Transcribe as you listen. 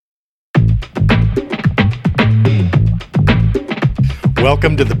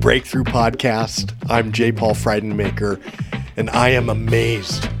Welcome to the Breakthrough Podcast. I'm J. Paul Friedenmaker, and I am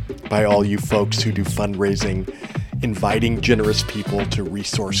amazed by all you folks who do fundraising, inviting generous people to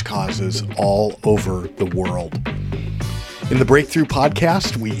resource causes all over the world. In the Breakthrough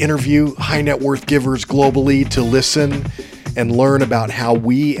Podcast, we interview high net worth givers globally to listen and learn about how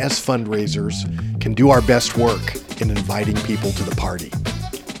we as fundraisers can do our best work in inviting people to the party.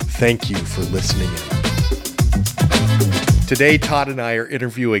 Thank you for listening in. Today, Todd and I are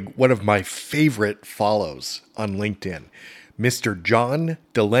interviewing one of my favorite follows on LinkedIn, Mr. Jon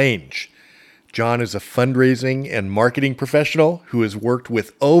DeLange. Jon is a fundraising and marketing professional who has worked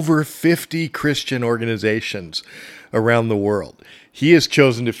with over 50 Christian organizations around the world. He has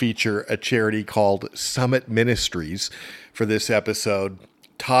chosen to feature a charity called Summit Ministries for this episode.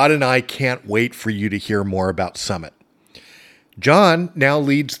 Todd and I can't wait for you to hear more about Summit. Jon now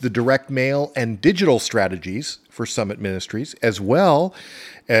leads the direct mail and digital strategies for Summit Ministries, as well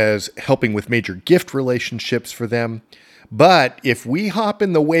as helping with major gift relationships for them. But if we hop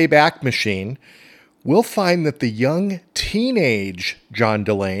in the Wayback Machine, we'll find that the young teenage Jon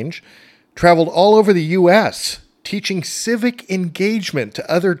DeLange traveled all over the U.S., teaching civic engagement to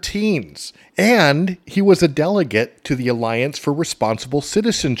other teens. And he was a delegate to the Alliance for Responsible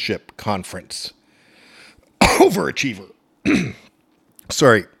Citizenship Conference. Overachiever.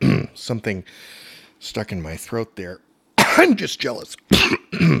 Sorry, something stuck in my throat there. I'm just jealous.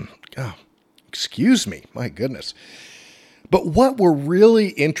 Oh, excuse me, my goodness. But what we're really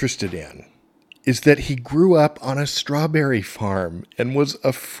interested in is that he grew up on a strawberry farm and was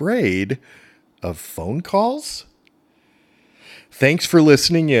afraid of phone calls. Thanks for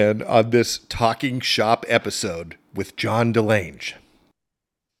listening in on this Talking Shop episode with Jon DeLange.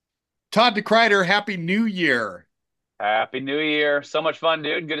 Todd DeKreider, Happy New Year. Happy New Year. So much fun,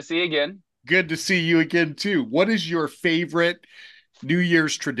 dude. Good to see you again. Good to see you again, too. What is your favorite New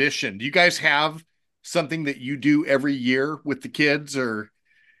Year's tradition? Do you guys have something that you do every year with the kids, or?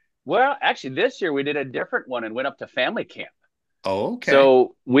 Well, actually, this year we did a different one and went up to family camp. Oh, okay.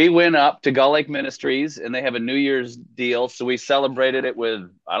 So we went up to Gull Lake Ministries, and they have a New Year's deal. So we celebrated it with,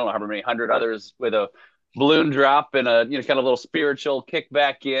 I don't know how many hundred others, with a balloon drop and a, kind of a little spiritual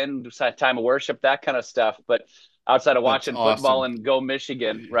kickback in, time of worship, that kind of stuff. But outside of watching football and go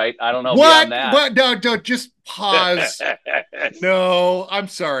Michigan, right? I don't know beyond that. What? No, just pause. No, I'm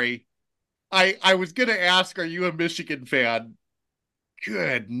sorry. I was going to ask, are you a Michigan fan?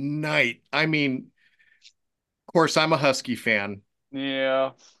 Good night. I mean, of course, I'm a Husky fan.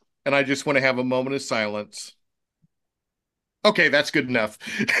 Yeah. And I just want to have a moment of silence. Okay, that's good enough.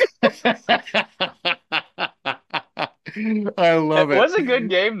 I love it. It was a good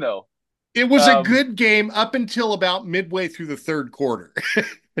game, though. It was a good game up until about midway through the third quarter.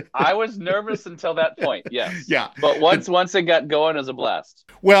 I was nervous until that point, yes. Yeah. But once it got going, it was a blast.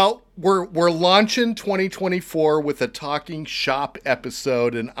 Well, we're launching 2024 with a Talking Shop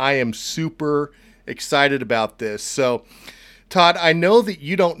episode, and I am super excited about this. So, Todd, I know that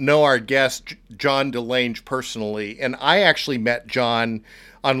you don't know our guest, Jon DeLange, personally, and I actually met Jon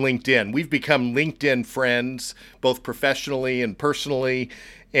on LinkedIn. We've become LinkedIn friends, both professionally and personally,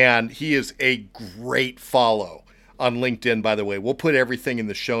 and he is a great follow on LinkedIn, by the way. We'll put everything in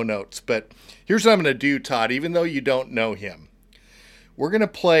the show notes, but here's what I'm going to do, Todd, even though you don't know him. We're going to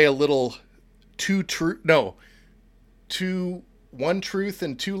play a little one truth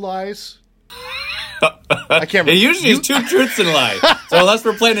and two lies. I can't remember. It usually is two truths and a lie. So unless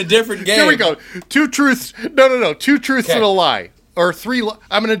we're playing a different game. Here we go. Two truths. No. Two truths and a lie. Or three.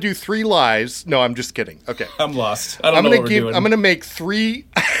 I'm going to do three lies. No, I'm just kidding. Okay. I'm lost. I don't know what we're doing. I'm going to make three.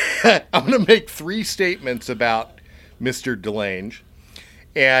 I'm going to make three statements about Mr. DeLange,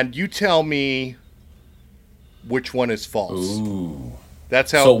 and you tell me which one is false. Ooh.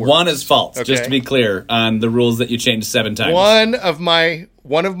 That's how. So it works. one is false. Okay. Just to be clear on the rules that you changed 7 times. One of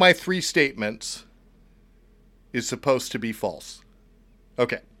my three statements is supposed to be false.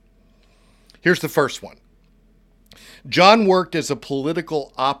 Okay. Here's the first one. Jon worked as a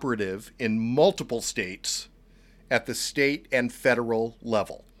political operative in multiple states at the state and federal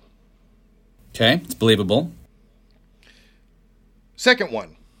level. Okay, it's believable. Second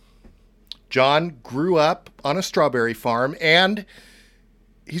one. Jon grew up on a strawberry farm, and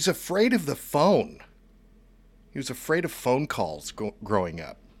he's afraid of the phone. He was afraid of phone calls growing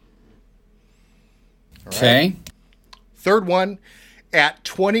up. All okay. Right. Third one. At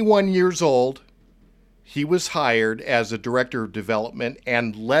 21 years old, he was hired as a director of development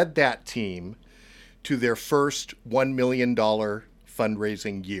and led that team to their first $1 million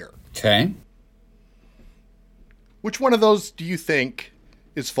fundraising year. Okay. Which one of those do you think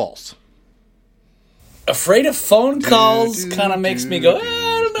is false? Afraid of phone calls kind of makes me go, I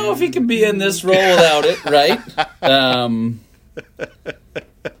don't know if he can be in this role without it, right? I'm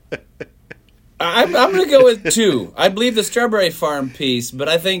going to go with 2. I believe the Strawberry Farm piece, but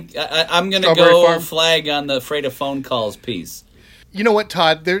I think I'm going to go flag on the afraid of phone calls piece. You know what,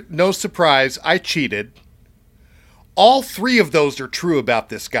 Todd? No surprise. I cheated. All 3 of those are true about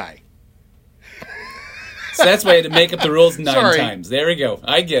this guy. So that's why I had to make up the rules 9 times. There we go.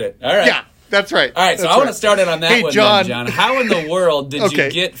 I get it. All right. Yeah, that's right. All right, so I want to start it on that one, John. then, John. How in the world did you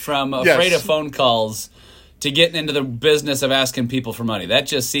get from afraid of phone calls to getting into the business of asking people for money? That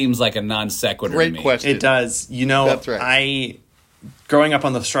just seems like a non sequitur to me. Great question. It does. You know, that's right. Growing up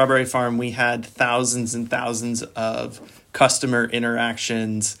on the Strawberry Farm, we had thousands and thousands of customer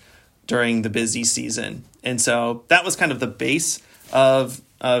interactions during the busy season. And so that was kind of the base of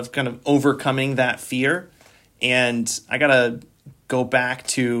kind of overcoming that fear. And I got to go back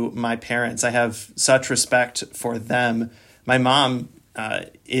to my parents. I have such respect for them. My mom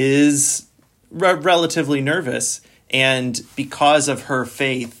is relatively nervous, and because of her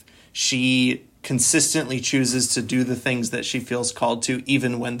faith, she consistently chooses to do the things that she feels called to,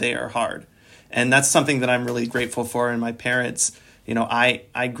 even when they are hard. And that's something that I'm really grateful for in my parents. You know,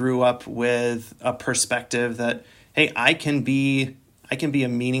 I grew up with a perspective that, hey, I can be a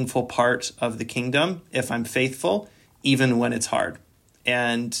meaningful part of the kingdom if I'm faithful, even when it's hard.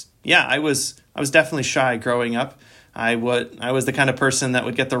 And yeah, I was definitely shy growing up. I was the kind of person that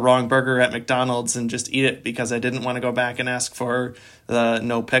would get the wrong burger at McDonald's and just eat it because I didn't want to go back and ask for the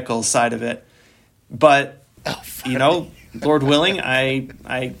no pickles side of it. But, you know, Lord willing,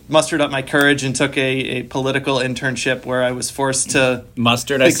 I mustered up my courage and took a political internship where I was forced to...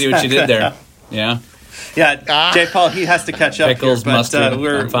 Mustard, I see what you did there. Yeah. Yeah, J. Paul, he has to catch up Pickles, here, but mustard.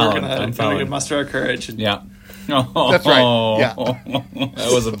 We're going to muster our courage. Yeah. That's right. Yeah.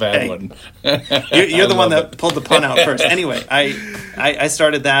 That was a bad one. You're the one that pulled the pun out first. Anyway, I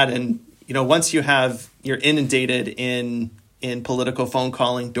started that, and you know, once you're inundated in political phone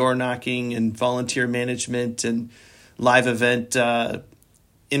calling, door knocking, and volunteer management and live event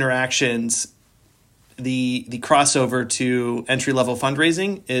interactions, the crossover to entry level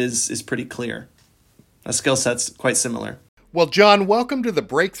fundraising is pretty clear. A skill set's quite similar. Well, John, welcome to the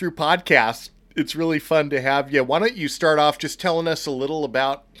Breakthrough Podcast. It's really fun to have you. Why don't you start off just telling us a little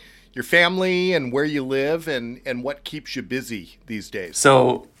about your family and where you live and what keeps you busy these days?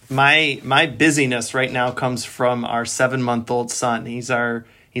 So my busyness right now comes from our 7-month-old son. He's our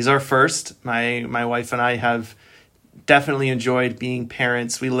first. My wife and I have definitely enjoyed being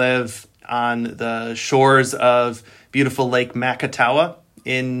parents. We live on the shores of beautiful Lake Makatawa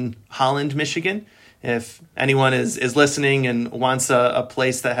in Holland, Michigan. If anyone is listening and wants a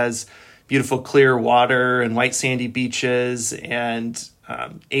place that has beautiful clear water and white sandy beaches and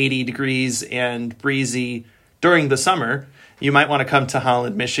 80 degrees and breezy during the summer, you might want to come to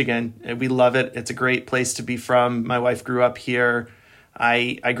Holland, Michigan. We love it. It's a great place to be from. My wife grew up here.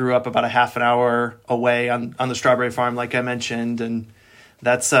 I grew up about a half an hour away on the Strawberry Farm, like I mentioned, and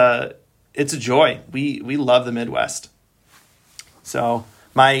that's it's a joy. We love the Midwest. So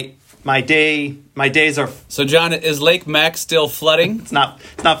my days are... So, John, is Lake Mac still flooding? It's not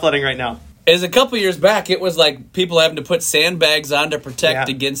flooding right now. As a couple years back, it was like people having to put sandbags on to protect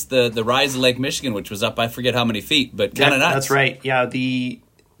against the rise of Lake Michigan, which was up, I forget how many feet, but kind of nuts. That's right. Yeah,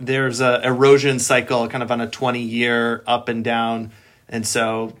 there's a erosion cycle kind of on a 20-year up and down, and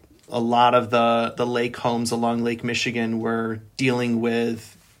so a lot of the lake homes along Lake Michigan were dealing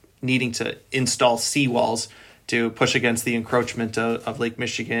with needing to install seawalls to push against the encroachment of Lake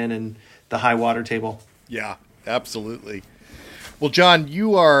Michigan and the high water table. Yeah, absolutely. Well, John,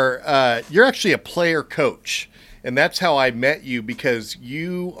 you're actually a player coach, and that's how I met you, because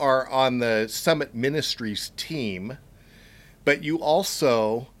you are on the Summit Ministries team, but you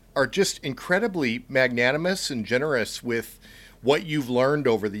also are just incredibly magnanimous and generous with what you've learned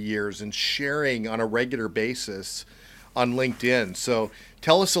over the years and sharing on a regular basis on LinkedIn. So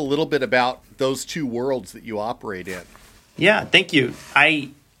tell us a little bit about those two worlds that you operate in. Yeah, thank you. I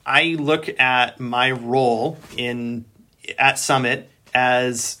look at my role at Summit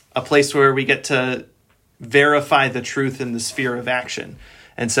as a place where we get to verify the truth in the sphere of action.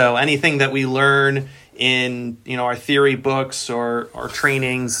 And so anything that we learn in our theory books or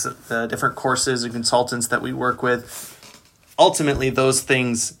trainings, the different courses and consultants that we work with, ultimately those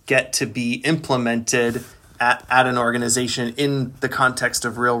things get to be implemented at an organization in the context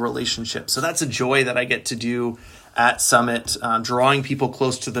of real relationships. So that's a joy that I get to do at Summit, drawing people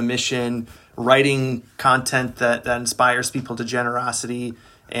close to the mission, writing content that inspires people to generosity,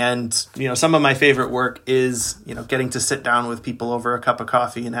 And, some of my favorite work is, getting to sit down with people over a cup of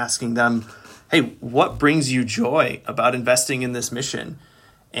coffee and asking them, hey, what brings you joy about investing in this mission?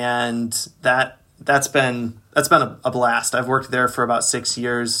 And that's been a blast. I've worked there for about 6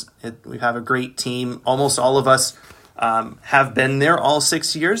 years. We have a great team. Almost all of us have been there all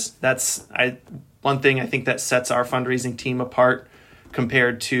 6 years. That's one thing I think that sets our fundraising team apart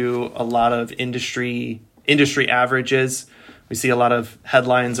compared to a lot of industry averages. We see a lot of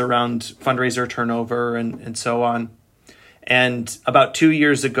headlines around fundraiser turnover and so on. And about 2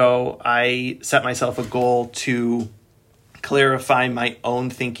 years ago, I set myself a goal to clarify my own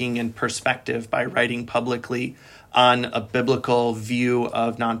thinking and perspective by writing publicly on a biblical view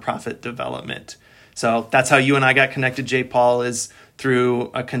of nonprofit development. So that's how you and I got connected, J. Paul, is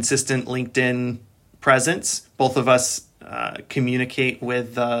through a consistent LinkedIn presence. Both of us communicate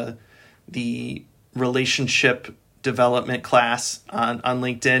with the relationship development class on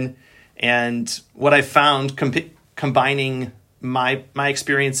LinkedIn. And what I found combining my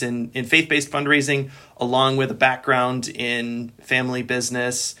experience in faith-based fundraising along with a background in family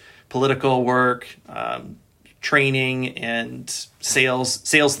business, political work, training, and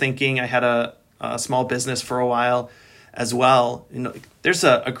sales thinking. I had a small business for a while as well. There's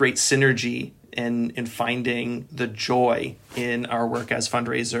a great synergy in finding the joy in our work as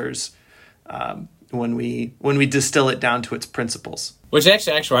fundraisers when we distill it down to its principles. Which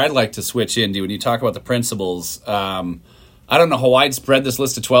actually I'd like to switch into when you talk about the principles. I don't know how widespread this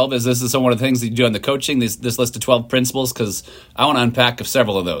list of 12 is. This is one of the things that you do in the coaching, this list of 12 principles, because I want to unpack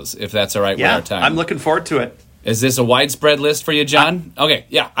several of those, if that's all right with our time. I'm looking forward to it. Is this a widespread list for you, John? Okay,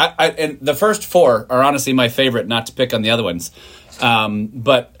 yeah. And the first 4 are honestly my favorite, not to pick on the other ones.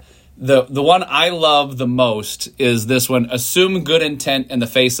 But the one I love the most is this one: assume good intent in the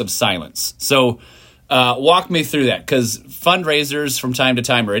face of silence. So walk me through that, because fundraisers from time to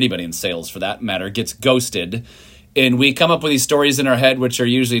time, or anybody in sales for that matter, gets ghosted. And we come up with these stories in our head, which are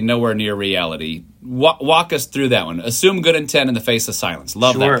usually nowhere near reality. Walk us through that one. Assume good intent in the face of silence.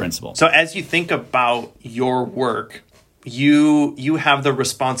 Love that principle. So as you think about your work, you have the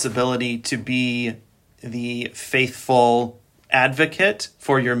responsibility to be the faithful advocate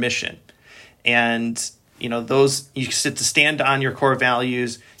for your mission. And, you get to stand on your core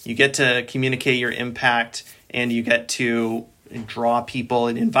values, you get to communicate your impact, and you get to draw people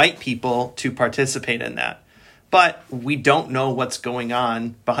and invite people to participate in that. But we don't know what's going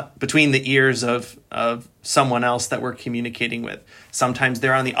on between the ears of someone else that we're communicating with. Sometimes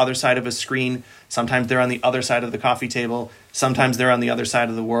they're on the other side of a screen. Sometimes they're on the other side of the coffee table. Sometimes they're on the other side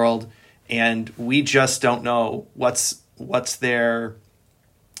of the world. And we just don't know what's their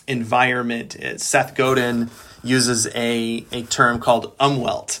environment is. Seth Godin uses a term called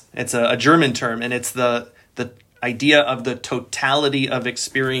Umwelt. It's a German term, and it's the idea of the totality of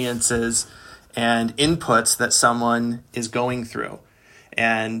experiences and inputs that someone is going through.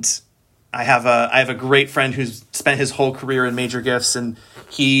 And I have a great friend who's spent his whole career in major gifts, and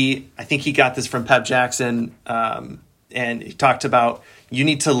I think he got this from Pep Jackson, and he talked about you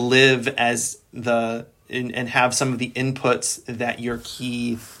need to live as and have some of the inputs that your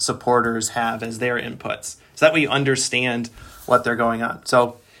key supporters have as their inputs. So that way you understand what they're going on.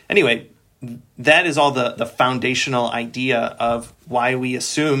 So anyway, that is all the foundational idea of why we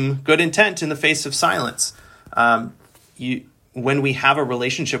assume good intent in the face of silence. When we have a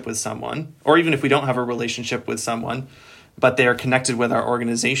relationship with someone, or even if we don't have a relationship with someone, but they are connected with our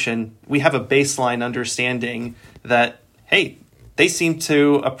organization, we have a baseline understanding that, hey, they seem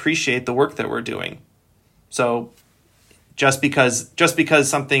to appreciate the work that we're doing. So just because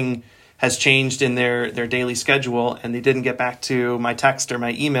something has changed in their daily schedule and they didn't get back to my text or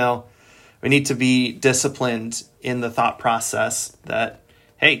my email, we need to be disciplined in the thought process that,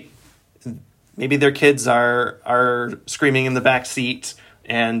 hey, maybe their kids are screaming in the back seat,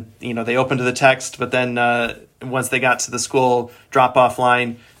 and they opened to the text, but then once they got to the school drop-off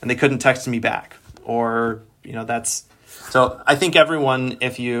line and they couldn't text me back, or that's. So I think everyone,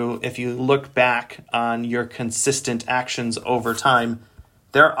 if you look back on your consistent actions over time,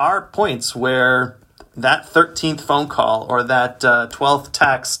 there are points where that 13th phone call or that 12th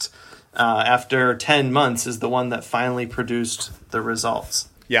text after 10 months is the one that finally produced the results.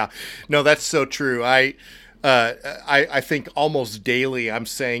 Yeah, no, that's so true. I think almost daily I'm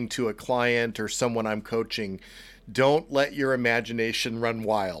saying to a client or someone I'm coaching, don't let your imagination run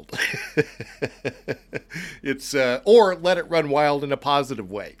wild. Or let it run wild in a positive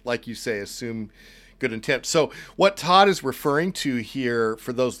way. Like you say, assume good intent. So what Todd is referring to here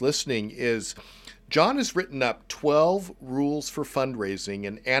for those listening is John has written up 12 rules for fundraising,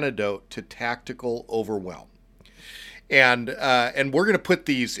 an antidote to tactical overwhelm. And we're going to put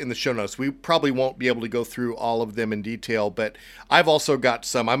these in the show notes. We probably won't be able to go through all of them in detail, but I've also got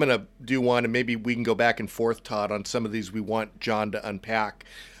some. I'm going to do one, and maybe we can go back and forth, Todd, on some of these we want Jon to unpack.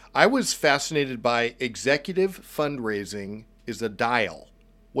 I was fascinated by executive fundraising is a dial.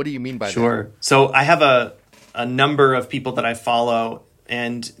 What do you mean by that? Sure. So I have a number of people that I follow,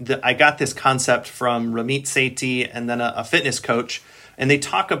 and I got this concept from Ramit Sethi and then a fitness coach, and they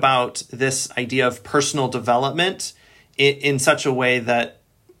talk about this idea of personal development in such a way that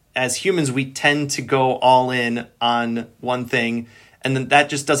as humans, we tend to go all in on one thing, and then that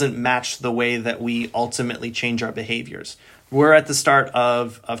just doesn't match the way that we ultimately change our behaviors. We're at the start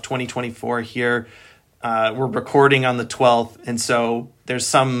of 2024 here. We're recording on the 12th, and so there's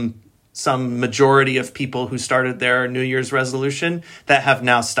some majority of people who started their New Year's resolution that have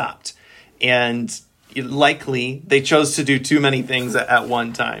now stopped. And likely they chose to do too many things at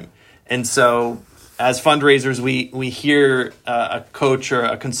one time. And so as fundraisers, we hear a coach or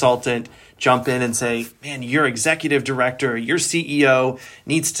a consultant jump in and say, man, your executive director, your CEO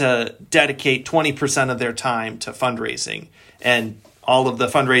needs to dedicate 20% of their time to fundraising. And all of the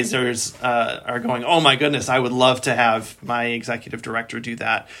fundraisers are going, oh my goodness, I would love to have my executive director do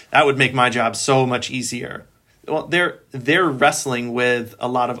that. That would make my job so much easier. Well, they're wrestling with a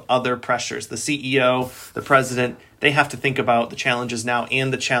lot of other pressures. The CEO, the president, they have to think about the challenges now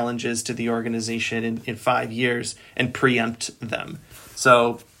and the challenges to the organization in 5 years and preempt them.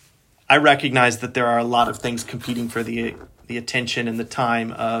 So I recognize that there are a lot of things competing for the attention and the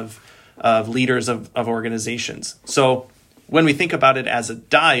time of leaders of organizations. So when we think about it as a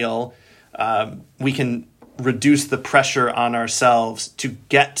dial, we can reduce the pressure on ourselves to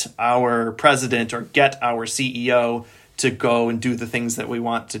get our president or get our CEO to go and do the things that we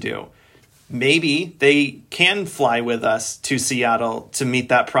want to do. Maybe they can fly with us to Seattle to meet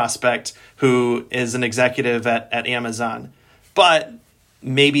that prospect who is an executive at Amazon, but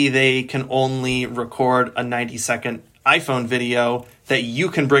maybe they can only record a 90-second iPhone video that you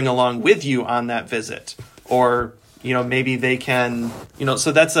can bring along with you on that visit. Or, maybe they can,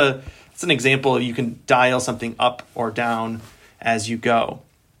 so that's an example. You can dial something up or down as you go.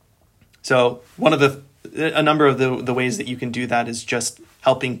 So a number of the ways that you can do that is just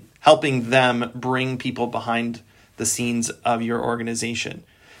helping them bring people behind the scenes of your organization.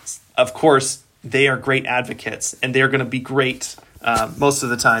 Of course, they are great advocates, and they're going to be great most of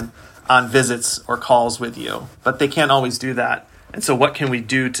the time on visits or calls with you, but they can't always do that. And so what can we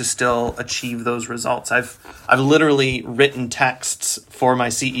do to still achieve those results? I've literally written texts for my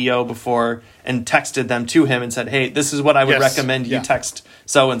CEO before and texted them to him and said, hey, this is what I would recommend you text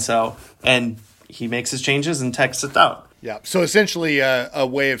so-and-so. And he makes his changes and texts it out. Yeah. So essentially a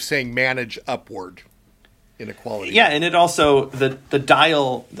way of saying manage upward inequality. Yeah. And it also, the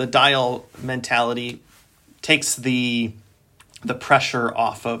dial mentality takes the pressure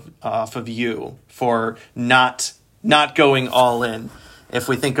off of you for not going all in. If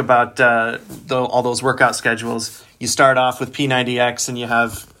we think about all those workout schedules, you start off with P90X and you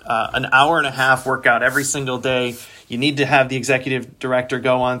have an hour and a half workout every single day. You need to have the executive director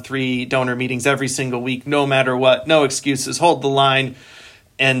go on 3 donor meetings every single week, no matter what, no excuses, hold the line,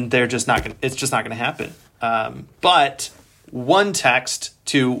 and it's just not going to happen. But one text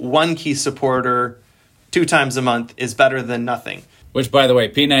to one key supporter 2 times a month is better than nothing. Which, by the way,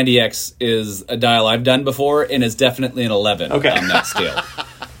 P90X is a dial I've done before and is definitely an 11 on that scale.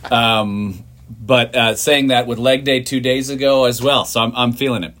 But saying that with leg day 2 days ago as well, so I'm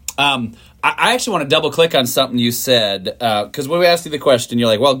feeling it. I actually want to double click on something you said, because when we asked you the question, you're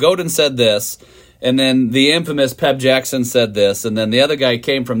like, well, Godin said this, and then the infamous Peb Jackson said this, and then the other guy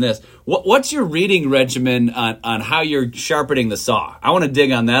came from this. What's your reading regimen on how you're sharpening the saw? I want to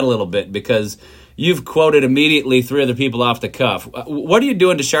dig on that a little bit, because you've quoted immediately 3 other people off the cuff. What are you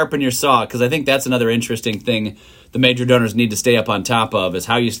doing to sharpen your saw? Because I think that's another interesting thing the major donors need to stay up on top of, is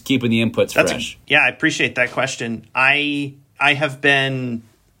how you're keeping the inputs fresh. I appreciate that question. I have been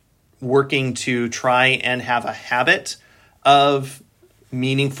working to try and have a habit of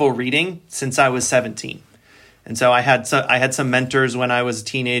meaningful reading since I was 17. And so I had some mentors when I was a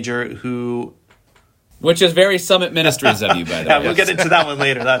teenager who... Which is very Summit Ministries of you, by the way. We'll get into that one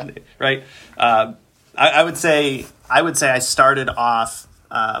later, right? I would say I started off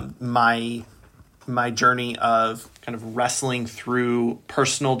my journey of kind of wrestling through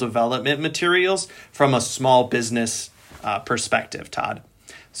personal development materials from a small business perspective, Todd.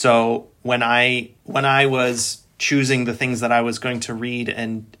 So when I was choosing the things that I was going to read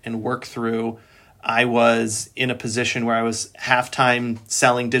and work through, I was in a position where I was half-time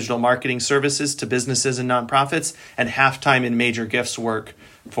selling digital marketing services to businesses and nonprofits and half-time in major gifts work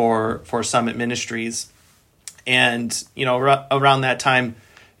for Summit Ministries. And, around that time,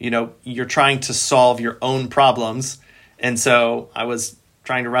 you're trying to solve your own problems. And so I was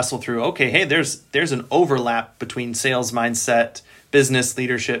trying to wrestle through, okay, hey, there's an overlap between sales mindset, business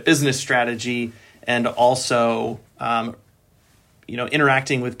leadership, business strategy, and also,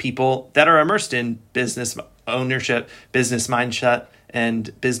 interacting with people that are immersed in business ownership, business mindset,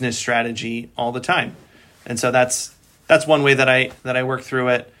 and business strategy all the time. And so that's one way that I work through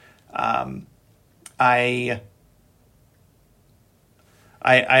it. I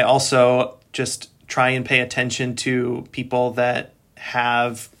also just try and pay attention to people that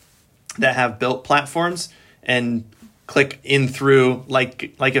have built platforms and click in through,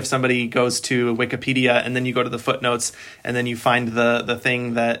 like if somebody goes to Wikipedia and then you go to the footnotes and then you find the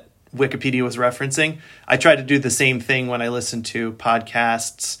thing that Wikipedia was referencing. I try to do the same thing when I listen to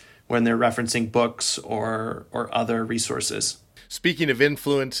podcasts, when they're referencing books or other resources. Speaking of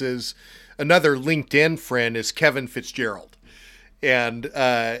influences, another LinkedIn friend is Kevin Fitzgerald. And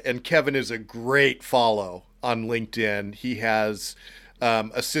Kevin is a great follow on LinkedIn. He has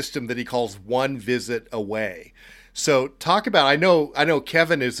a system that he calls One Visit Away. So talk about, I know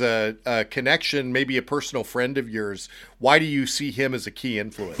Kevin is a connection, maybe a personal friend of yours. Why do you see him as a key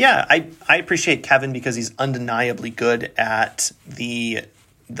influence? Yeah, I appreciate Kevin because he's undeniably good at the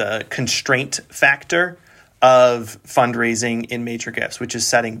constraint factor of fundraising in major gifts, which is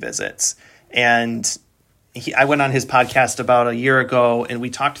setting visits. And I went on his podcast about a year ago and we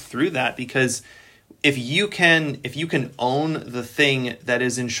talked through that, because if you can own the thing that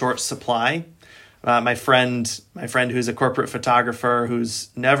is in short supply, my friend who's a corporate photographer who's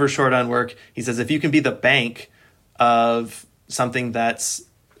never short on work, he says, if you can be the bank of something that's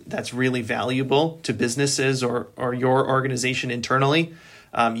really valuable to businesses or your organization internally,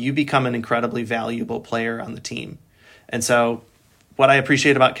 you become an incredibly valuable player on the team. And so what I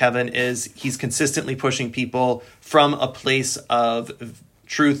appreciate about Kevin is he's consistently pushing people from a place of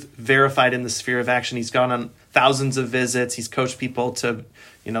truth verified in the sphere of action. He's gone on thousands of visits. He's coached people to,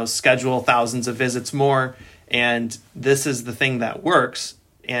 schedule thousands of visits more. And this is the thing that works.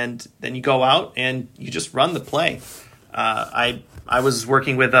 And then you go out and you just run the play. I was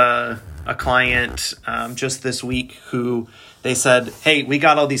working with a client just this week who they said, hey, we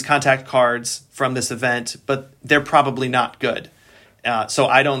got all these contact cards from this event, but they're probably not good. So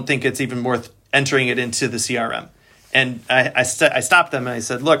I don't think it's even worth entering it into the CRM. And I stopped them and I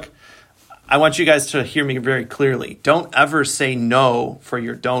said, look, I want you guys to hear me very clearly. Don't ever say no for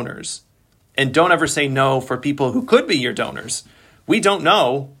your donors. And don't ever say no for people who could be your donors. We don't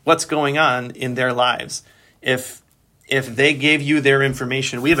know what's going on in their lives. If they gave you their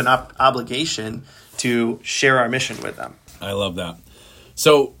information, we have an obligation to share our mission with them. I love that.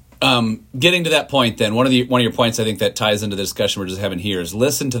 So getting to that point then, one of your points I think that ties into the discussion we're just having here is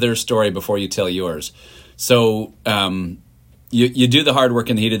listen to their story before you tell yours. So you do the hard work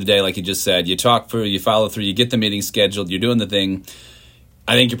in the heat of the day, like you just said. You talk through, you follow through, you get the meeting scheduled, you're doing the thing.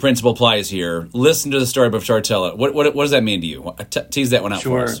 I think your principle applies here. Listen to the story before you tell it. What does that mean to you? Tease that one out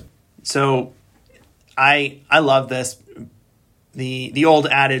for us. So I love this. The old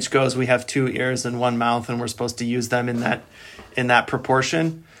adage goes, we have two ears and one mouth, and we're supposed to use them in that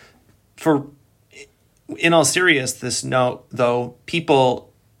proportion. In all seriousness, though,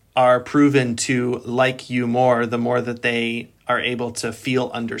 people are proven to like you more the more that they are able to feel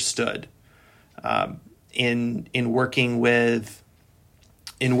understood. In working with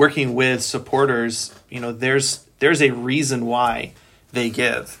supporters, there's a reason why they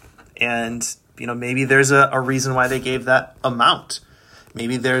give, and maybe there's a reason why they gave that amount.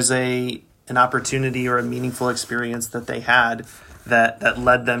 Maybe there's an opportunity or a meaningful experience that they had that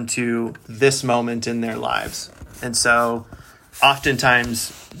led them to this moment in their lives. And so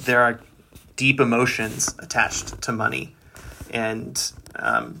oftentimes there are deep emotions attached to money, and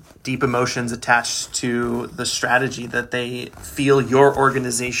deep emotions attached to the strategy that they feel your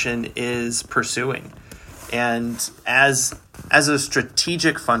organization is pursuing. And as a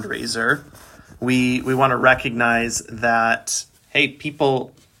strategic fundraiser, we want to recognize that, hey,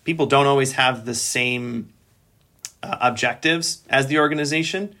 people don't always have the same objectives as the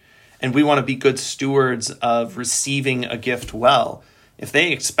organization, and we want to be good stewards of receiving a gift well. If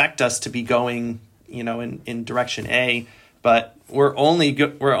they expect us to be going, in direction A, but we're only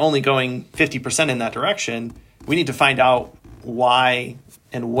going 50% in that direction, we need to find out why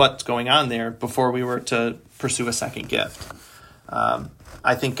and what's going on there before we were to pursue a second gift.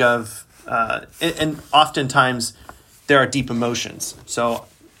 I think of, and oftentimes there are deep emotions. So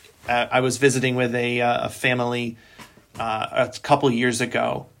I was visiting with a family a couple years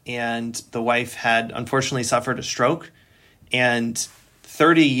ago, and the wife had unfortunately suffered a stroke, and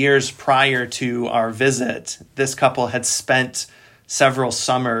 30 years prior to our visit, this couple had spent several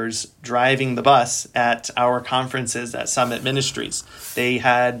summers driving the bus at our conferences at Summit Ministries. They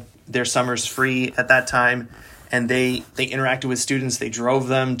had their summers free at that time, and they interacted with students. They drove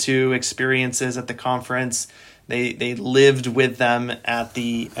them to experiences at the conference. They lived with them at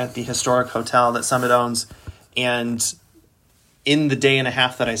the historic hotel that Summit owns. And in the day and a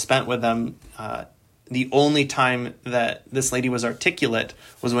half that I spent with them, the only time that this lady was articulate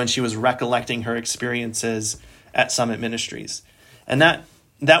was when she was recollecting her experiences at Summit Ministries. And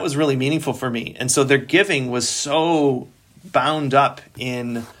that was really meaningful for me. And so their giving was so bound up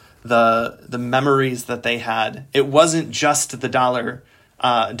in the memories that they had. It wasn't just the dollar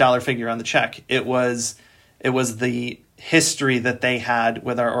figure on the check. It was the history that they had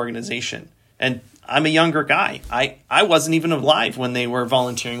with our organization. And I'm a younger guy. I wasn't even alive when they were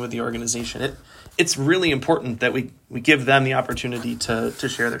volunteering with the organization. It's really important that we give them the opportunity to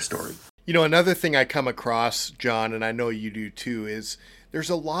share their story. You know, another thing I come across, John, and I know you do too, is there's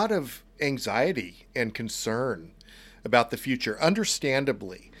a lot of anxiety and concern about the future,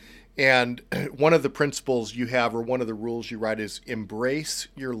 understandably. And one of the principles you have, or one of the rules you write, is embrace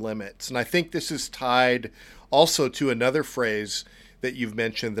your limits. And I think this is tied also to another phrase that you've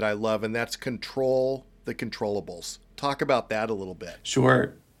mentioned that I love, and that's control the controllables. Talk about that a little bit.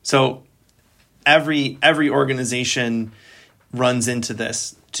 Sure. So every organization runs into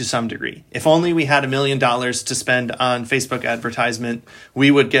this to some degree. If only we had $1 million to spend on Facebook advertisement,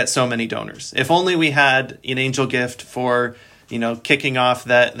 we would get so many donors. If only we had an angel gift for, kicking off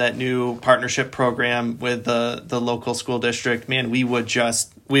that new partnership program with the local school district, man, we would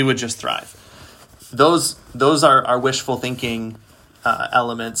just thrive. Those are our wishful thinking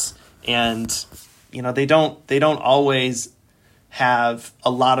elements, and they don't always have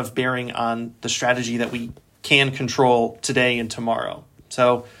a lot of bearing on the strategy that we can control today and tomorrow.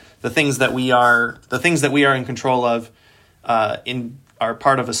 So the things that we are in control of are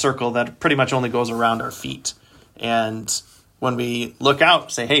part of a circle that pretty much only goes around our feet. And when we look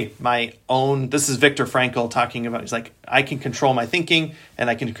out, say, hey, this is Viktor Frankl talking about, he's like, I can control my thinking and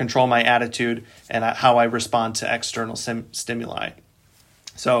I can control my attitude and how I respond to external stimuli.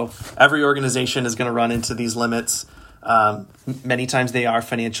 So every organization is going to run into these limits. Many times they are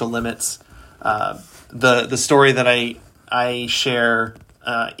financial limits. The story that I share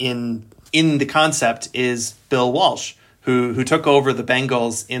in the concept is Bill Walsh, who took over the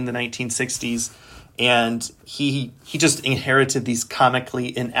Bengals in the 1960s, and he just inherited these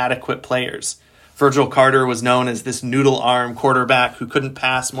comically inadequate players. Virgil Carter was known as this noodle arm quarterback who couldn't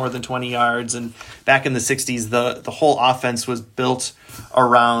pass more than 20 yards, and back in the 60s, the whole offense was built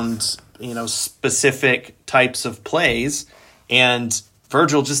around specific types of plays, and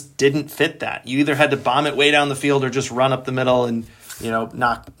Virgil just didn't fit that. You either had to bomb it way down the field or just run up the middle and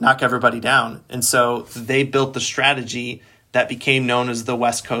knock everybody down. And so they built the strategy that became known as the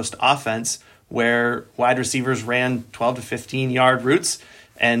West Coast offense, where wide receivers ran 12 to 15 yard routes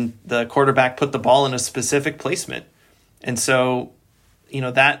and the quarterback put the ball in a specific placement. And so,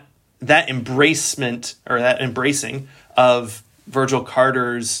 that embracing of Virgil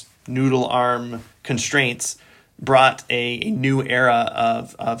Carter's noodle arm constraints brought a new era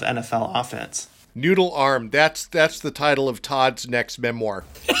of NFL offense. Noodle arm. That's the title of Todd's next memoir.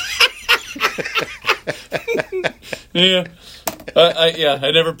 Yeah.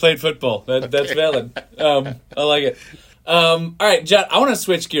 I never played football. That's valid. I like it. All right, John, I want to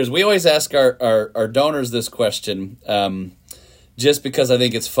switch gears. We always ask our donors this question, just because I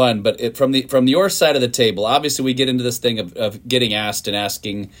think it's fun. But from your side of the table, obviously we get into this thing of getting asked and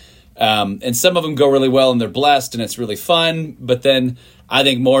asking, and some of them go really well and they're blessed and it's really fun. But then I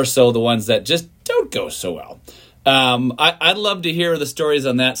think more so the ones that just don't go so well. I'd love to hear the stories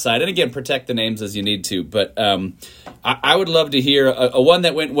on that side. And again, protect the names as you need to. But I would love to hear a one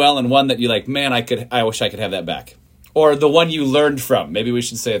that went well and one that you like, man, I wish I could have that back. Or the one you learned from. Maybe we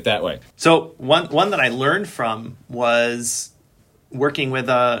should say it that way. So one that I learned from was working with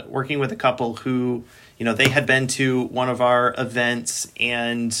a couple who, they had been to one of our events,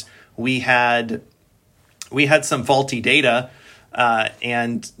 and we had some faulty data.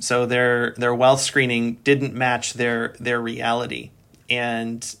 And so their wealth screening didn't match their reality.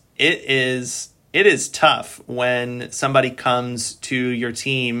 And it is tough when somebody comes to your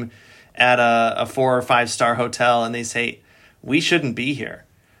team at a 4 or 5 star hotel and they say, we shouldn't be here.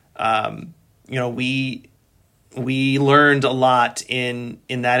 We learned a lot in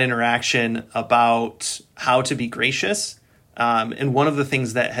that interaction about how to be gracious. And one of the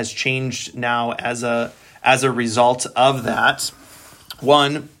things that has changed now as a result of that,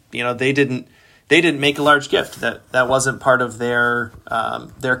 one, they didn't they didn't make a large gift. That wasn't part of their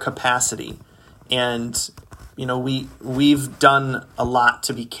capacity. And we've done a lot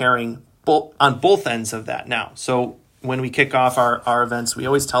to be caring on both ends of that now. So when we kick off our events, we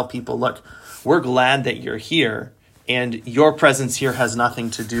always tell people, look, we're glad that you're here, and your presence here has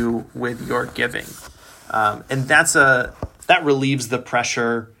nothing to do with your giving. And that relieves the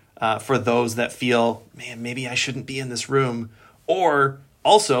pressure for those that feel, man, maybe I shouldn't be in this room. Or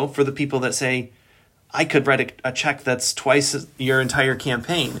also for the people that say, I could write a check that's twice your entire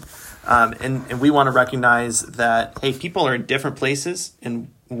campaign. And we want to recognize that, hey, people are in different places. And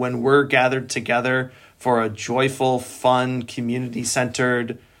when we're gathered together for a joyful, fun,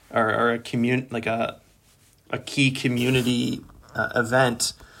 community-centered, or a key community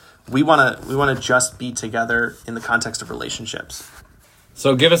event, we want to just be together in the context of relationships.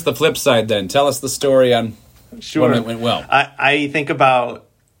 So give us the flip side then. Tell us the story on when it went well. I think about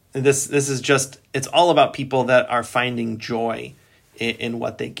this. This is just, it's all about people that are finding joy in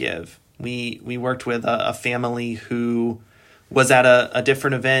what they give. We worked with a family who was at a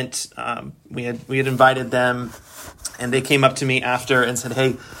different event. We had invited them, and they came up to me after and said,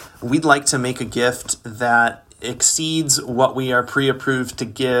 hey, we'd like to make a gift that exceeds what we are pre-approved to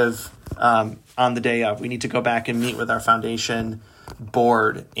give on the day of. We need to go back and meet with our foundation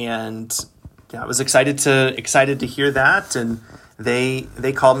board. And I was excited to hear that. And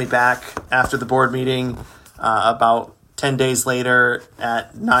they called me back after the board meeting about 10 days later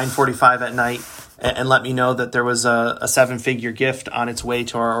at 9:45 at night and let me know that there was a 7-figure gift on its way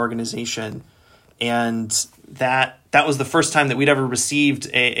to our organization. And that was the first time that we'd ever received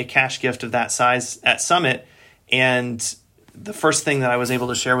a cash gift of that size at Summit. And the first thing that I was able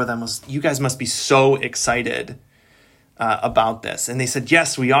to share with them was, you guys must be so excited about this. And they said,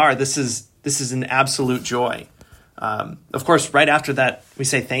 yes, we are. This is an absolute joy. Of course, right after that, we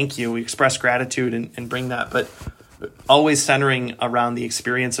say thank you. We express gratitude and bring that, but always centering around the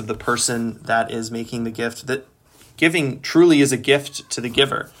experience of the person that is making the gift, that giving truly is a gift to the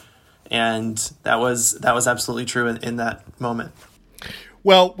giver. And that was absolutely true in that moment.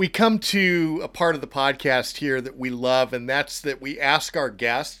 Well, we come to a part of the podcast here that we love, and that's that we ask our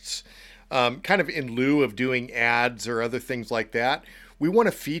guests, kind of in lieu of doing ads or other things like that, we want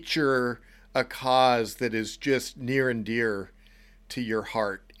to feature a cause that is just near and dear to your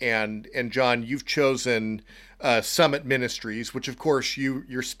heart. And Jon, you've chosen Summit Ministries, which of course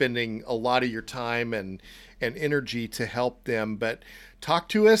you're spending a lot of your time and energy to help them. But talk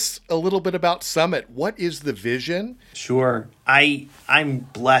to us a little bit about Summit. What is the vision? Sure. I'm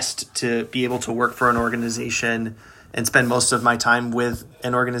blessed to be able to work for an organization and spend most of my time with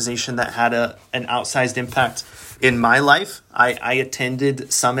an organization that had an outsized impact in my life. I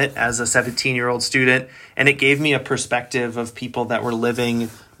attended Summit as a 17-year-old student, and it gave me a perspective of people that were living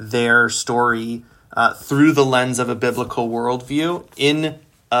their story through the lens of a biblical worldview in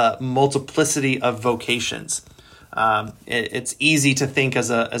a multiplicity of vocations. It's easy to think as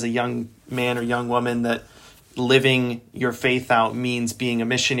a young man or young woman that living your faith out means being a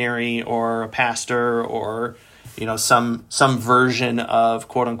missionary or a pastor or some version of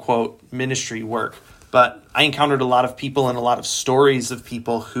quote unquote ministry work. But I encountered a lot of people and a lot of stories of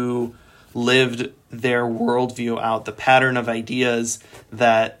people who lived their worldview out, the pattern of ideas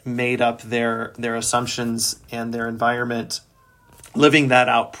that made up their assumptions and their environment, living that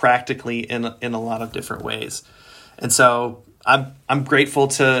out practically in a lot of different ways. And so I'm grateful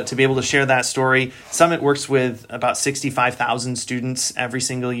to be able to share that story. Summit works with about 65,000 students every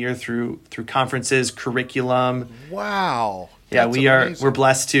single year through conferences, curriculum. Wow. Yeah, That's we're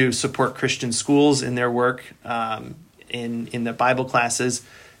blessed to support Christian schools in their work in the Bible classes,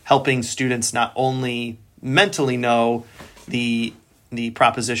 helping students not only mentally know the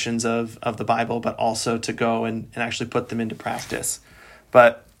propositions of the Bible, but also to go and actually put them into practice.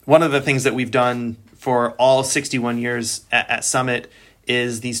 But one of the things that we've done for all 61 years at Summit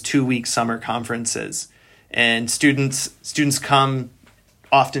is these 2-week summer conferences. And students come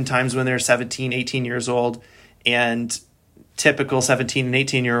oftentimes when they're 17, 18 years old, and typical 17 and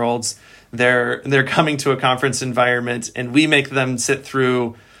 18-year-olds, they're coming to a conference environment, and we make them sit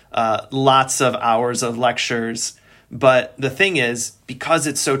through lots of hours of lectures. But the thing is, because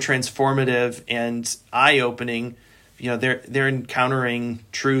it's so transformative and eye-opening, they're encountering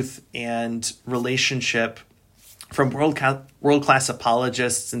truth and relationship from world-class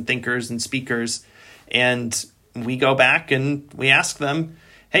apologists and thinkers and speakers. And we go back and we ask them,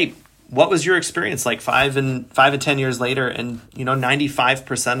 hey, what was your experience like 5 and 10 years later? And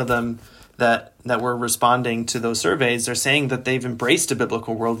 95% of them that were responding to those surveys are saying that they've embraced a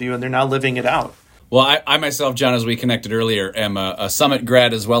biblical worldview and they're now living it out. Well, I myself, John, as we connected earlier, am a Summit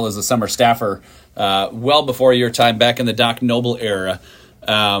grad as well as a summer staffer, well before your time back in the Doc Noble era.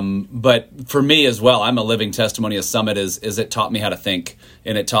 But for me as well, I'm a living testimony of Summit is it taught me how to think,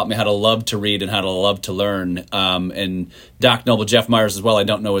 and it taught me how to love to read and how to love to learn. And Doc Noble, Jeff Myers as well, I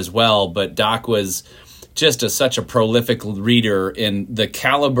don't know as well, but Doc was just such a prolific reader in the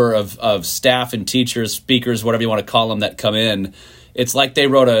caliber of staff and teachers, speakers, whatever you want to call them, that come in. It's like they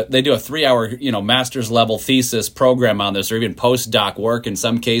do a 3-hour, master's level thesis program on this, or even postdoc work in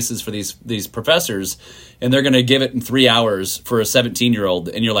some cases for these professors, and they're going to give it in 3 hours for a 17-year-old,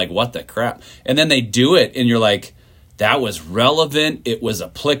 and you're like, what the crap? And then they do it, and you're like, that was relevant, it was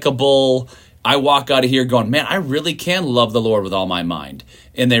applicable. I walk out of here going, man, I really can love the Lord with all my mind,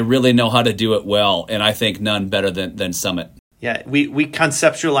 and they really know how to do it well, and I think none better than Summit. Yeah, we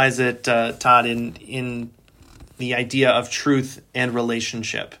conceptualize it, Todd, in the idea of truth and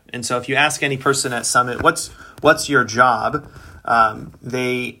relationship. And so if you ask any person at Summit, what's your job?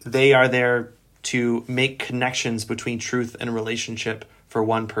 They are there to make connections between truth and relationship for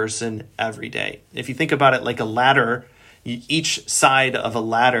one person every day. If you think about it like a ladder, each side of a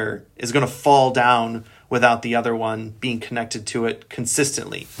ladder is going to fall down without the other one being connected to it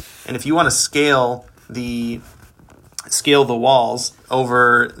consistently. And if you want to scale the walls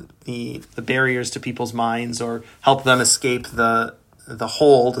over the barriers to people's minds, or help them escape the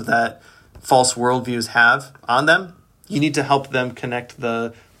hold that false worldviews have on them, you need to help them connect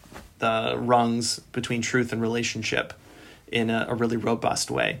the rungs between truth and relationship in a really robust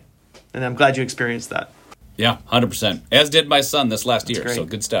way. And I'm glad you experienced that. Yeah, 100%. As did my son this last year. Great. So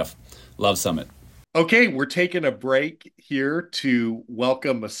good stuff. Love Summit. Okay, we're taking a break here to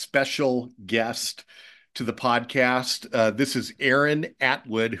welcome a special guest to the podcast. This is Aaron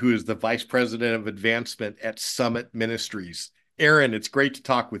Atwood, who is the Vice President of Advancement at Summit Ministries. Aaron, it's great to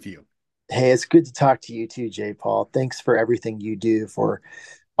talk with you. Hey, it's good to talk to you too, J. Paul. Thanks for everything you do for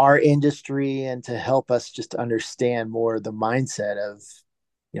our industry and to help us just understand more the mindset of,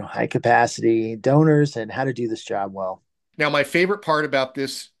 high capacity donors and how to do this job well. Now, my favorite part about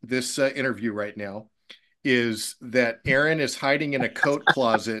this interview right now is that Aaron is hiding in a coat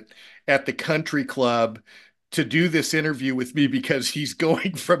closet at the country club to do this interview with me, because he's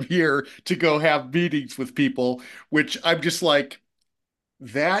going from here to go have meetings with people, which I'm just like,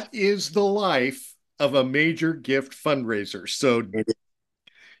 that is the life of a major gift fundraiser. So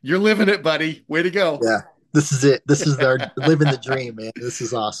you're living it, buddy. Way to go. Yeah, this is it. This is our living the dream, man. This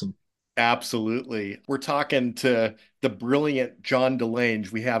is awesome. Absolutely. We're talking to the brilliant Jon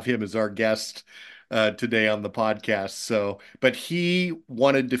DeLange. We have him as our guest today on the podcast. But he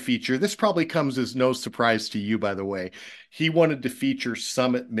wanted to feature, this probably comes as no surprise to you, by the way. He wanted to feature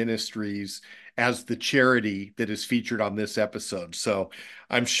Summit Ministries as the charity that is featured on this episode. So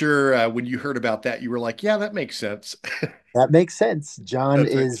I'm sure when you heard about that, you were like, yeah, that makes sense. That makes sense. Jon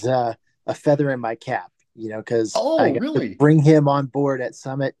That's is a feather in my cap, because I got really to bring him on board at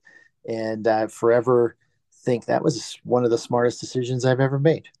Summit, and I forever think that was one of the smartest decisions I've ever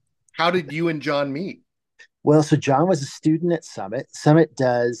made. How did you and Jon meet? Well, so Jon was a student at Summit. Summit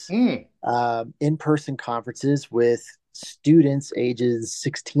does in-person conferences with students ages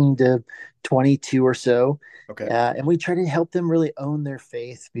 16 to 22 or so. Okay. And we try to help them really own their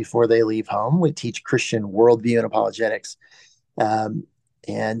faith before they leave home. We teach Christian worldview and apologetics.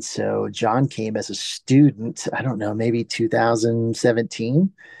 And so Jon came as a student, I don't know, maybe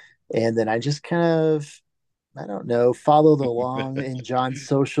 2017. And then I just kind of, followed along in Jon's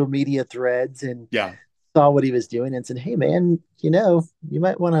social media threads and saw what he was doing and said, hey, man, you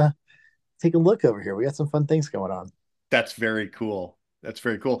might want to take a look over here. We got some fun things going on. That's very cool. That's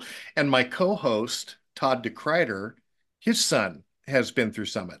very cool. And my co-host, Todd DeKreider, his son has been through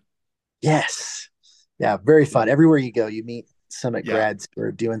Summit. Yes. Yeah, very fun. Everywhere you go, you meet Summit grads who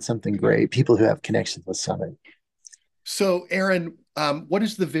are doing something great, people who have connections with Summit. So, Aaron, what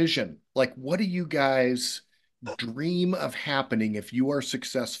is the vision? Like, what do you guys dream of happening if you are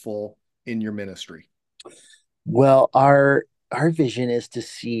successful in your ministry? Well, our vision is to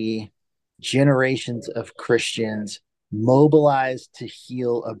see generations of Christians mobilized to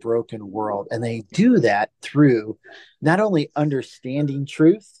heal a broken world. And they do that through not only understanding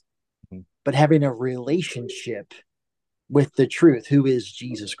truth, but having a relationship with the truth, who is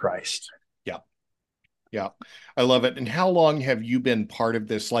Jesus Christ. Yeah, I love it. And how long have you been part of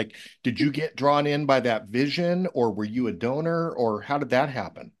this? Like, did you get drawn in by that vision, or were you a donor, or how did that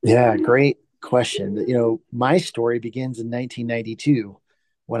happen? Yeah, great question. My story begins in 1992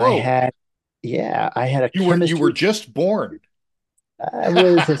 when I had a chemistry. You were just born. I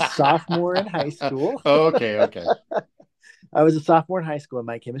was a sophomore in high school. Okay. I was a sophomore in high school, and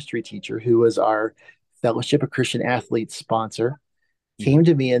my chemistry teacher, who was our Fellowship of Christian Athletes sponsor, came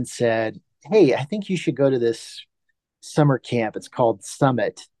to me and said, "Hey, I think you should go to this summer camp. It's called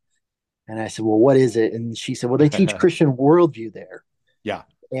Summit." And I said, "Well, what is it?" And she said, "Well, they teach Christian worldview there." Yeah.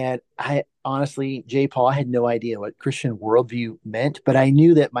 And I honestly, J. Paul, I had no idea what Christian worldview meant, but I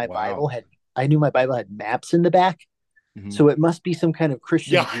knew that Wow. my Bible had maps in the back. Mhm. So it must be some kind of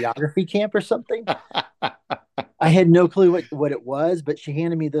Christian Yeah. geography camp or something. I had no clue what it was, but she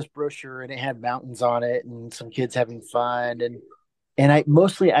handed me this brochure and it had mountains on it and some kids having fun. And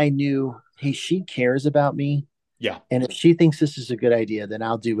I knew, hey, she cares about me. Yeah. And if she thinks this is a good idea, then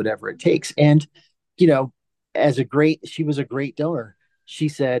I'll do whatever it takes. And, you know, she was a great donor. She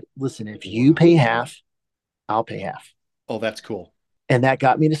said, listen, if you pay half, I'll pay half. Oh, that's cool. And that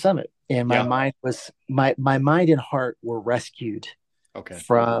got me to Summit. And Yeah. my mind and heart were rescued Okay.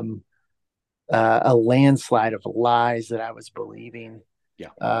 from a landslide of lies that I was believing, Yeah.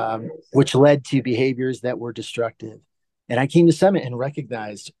 which led to behaviors that were destructive. And I came to Summit and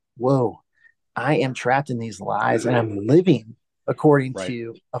recognized, whoa, I am trapped in these lies and I'm living according Right.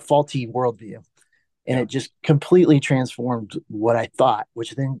 to a faulty worldview. And Yeah. it just completely transformed what I thought,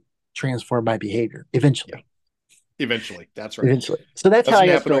 which then transformed my behavior eventually. Eventually. That's right. Eventually. So that's how Doesn't I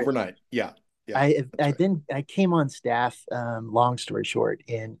got happen started. overnight. Yeah. Yeah. I That's right. I came on staff, long story short,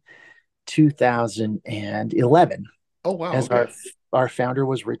 in 2011 Oh, wow. as Okay. our founder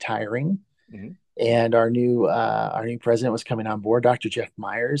was retiring, Mhm. and our new president was coming on board, Dr. Jeff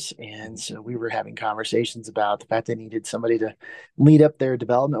Myers. And Mhm. so we were having conversations about the fact they needed somebody to lead up their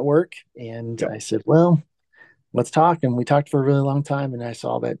development work. And Yep. I said, well, let's talk. And we talked for a really long time. And I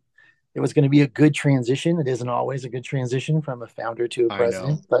saw that it was going to be a good transition. It isn't always a good transition from a founder to a I know.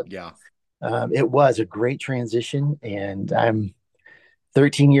 president, but Yeah. it was a great transition. And I'm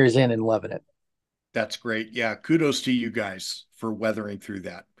 13 years in and loving it. That's great. Yeah. Kudos to you guys for weathering through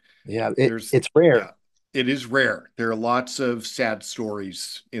that. Yeah, There's, it's rare. yeah, it is rare. There are lots of sad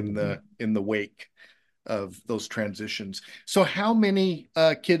stories in the wake of those transitions. So how many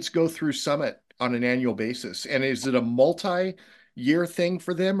kids go through Summit on an annual basis? And is it a multi-year thing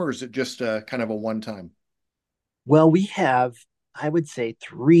for them, or is it just a kind of a one-time? Well, we have, I would say,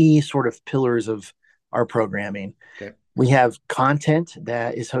 three sort of pillars of our programming. Okay. We have content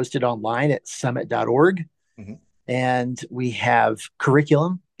that is hosted online at summit.org, Mm-hmm. and we have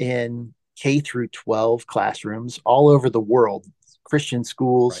curriculum in K through 12 classrooms all over the world. Christian Right.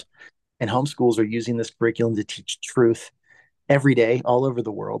 schools and homeschools are using this curriculum to teach truth every day all over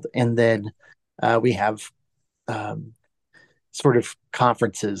the world. And Okay. then we have um, sort of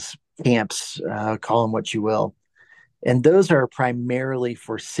conferences, camps, call them what you will. And those are primarily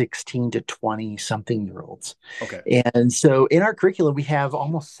for 16 to 20 something year olds. Okay. And so in our curriculum, we have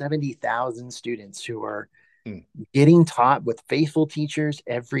almost 70,000 students who are Mm. getting taught with faithful teachers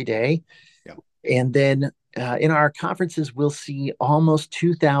every day. Yeah. And then in our conferences, we'll see almost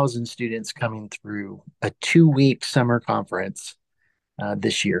 2,000 students coming through a 2-week summer conference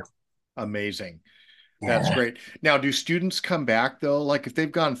this year. Amazing. That's Yeah. great. Now, do students come back though? Like if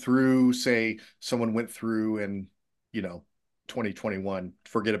they've gone through, say, someone went through and, you know, 2021,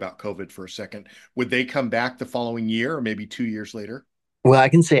 forget about COVID for a second, would they come back the following year or maybe 2 years later? Well, I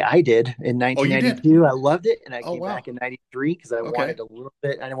can say I did in Oh, you did? 1992. I loved it, and I Oh, came back wow. in '93 because I Okay. wanted a little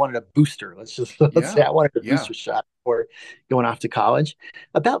bit. I wanted a booster. Let's say Yeah. I wanted a Yeah. booster shot before going off to college.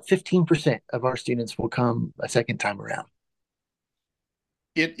 About 15% of our students will come a second time around.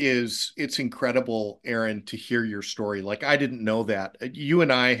 It's incredible, Aaron, to hear your story. Like I didn't know that. You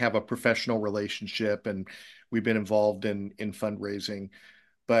and I have a professional relationship and we've been involved in fundraising,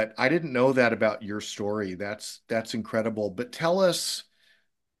 but I didn't know that about your story. That's incredible. But tell us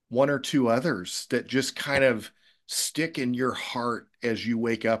one or two others that just kind of stick in your heart as you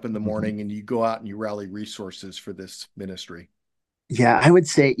wake up in the Mhm. morning and you go out and you rally resources for this ministry. Yeah, I would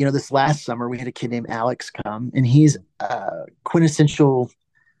say, this last summer we had a kid named Alex come, and he's a quintessential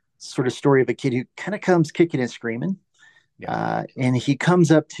sort of story of a kid who kind of comes kicking and screaming. Yeah. And he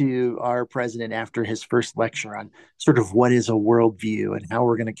comes up to our president after his first lecture on sort of what is a worldview and how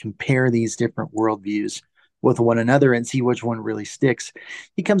we're going to compare these different worldviews with one another and see which one really sticks.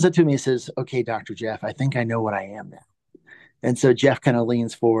 He comes up to me and says, "Okay, Dr. Jeff, I think I know what I am now." And so Jeff kind of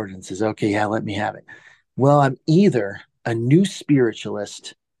leans forward and says, "Okay, yeah, let me have it." Well, I'm either a new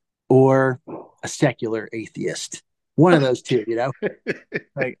spiritualist or a secular atheist. One of those two.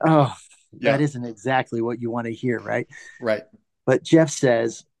 Like, oh, that Yeah. isn't exactly what you want to hear, right? Right. But Jeff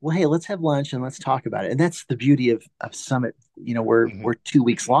says, "Well, hey, let's have lunch and let's talk about it." And that's the beauty of Summit. We're Mhm. 2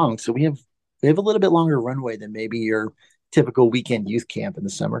 weeks long, so we have a little bit longer runway than maybe your typical weekend youth camp in the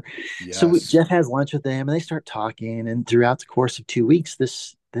summer. So Yes. Jeff has lunch with them, and they start talking. And throughout the course of 2 weeks,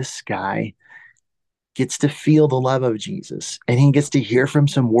 this guy gets to feel the love of Jesus, and he gets to hear from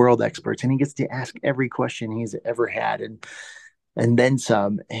some world experts, and he gets to ask every question he's ever had, and then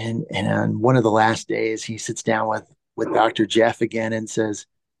some. And on one of the last days, he sits down with Dr. Jeff again and says,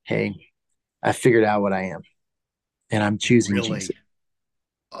 "Hey, I figured out what I am, and I'm choosing Jesus. Really?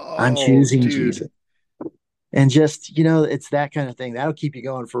 I'm Oh, choosing dude. Jesus." And just, it's that kind of thing that'll keep you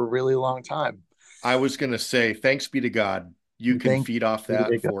going for a really long time. I was going to say, thanks be to God, you can Thank feed off you.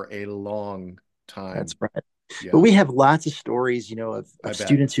 that for a long That's time. right. But Yeah, we have lots of stories, I of bet.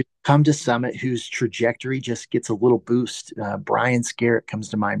 students who come to Summit whose trajectory just gets a little boost. Brian Scarrett comes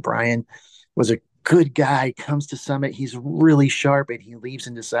to mind. Brian was a good guy, comes to Summit. He's really sharp, and he leaves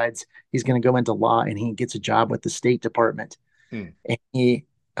and decides he's going to go into law, and he gets a job with the State Department. Hmm. And he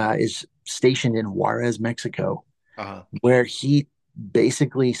is stationed in Juarez, Mexico, Uh-huh. where he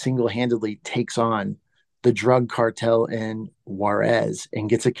basically single-handedly takes on the drug cartel in Juarez and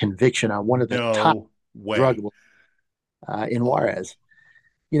gets a conviction on one of the top No drug way. in Oh, Juarez.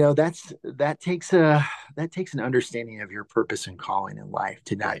 That takes an understanding of your purpose and calling in life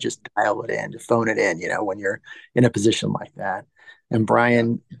to not right. just dial it in, to phone it in. When you're in a position like that. And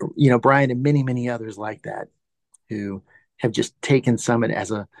Yeah, Brian and many others like that who have just taken Summit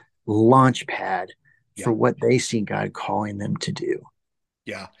as a launch pad yeah, for what they see God calling them to do.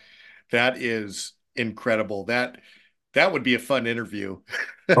 yeah. That is incredible. That would be a fun interview.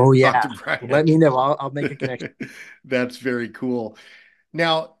 Oh Talk yeah, to Brian. let me know. I'll make a connection. That's very cool.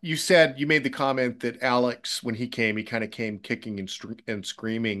 Now, you said you made the comment that Alex, when he came, he kind of came kicking and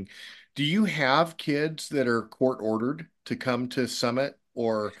screaming. Do you have kids that are court ordered to come to Summit,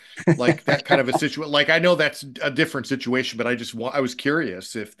 or like that kind of a situation? Like, I know that's a different situation, but I was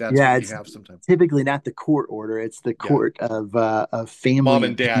curious if that's what Yeah, you it's have sometimes. typically not the court order; it's the Yeah. court of Mom family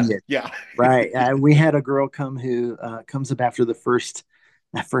and dad. opinion. Yeah. Right. We had a girl come who comes up after that first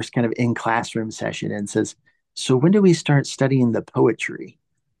kind of in classroom session and says, "So when do we start studying the poetry?"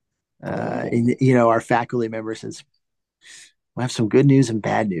 Oh, And our faculty member says, "We have some good news and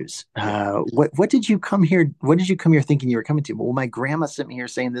bad news. yeah. What did you come here? What did you come here thinking you were coming to?" "Well, my grandma sent me here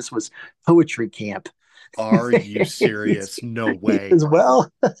saying this was poetry camp." Are you serious? No He way. says,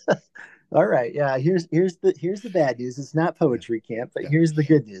 "Well, all right, yeah. Here's the bad news. It's not Yeah. poetry camp, but Yeah. here's the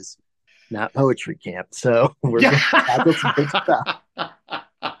good news. Not poetry camp. So we're Yeah. going to tackle some big stuff."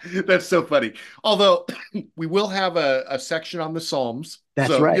 That's so funny. Although we will have a section on the Psalms. That's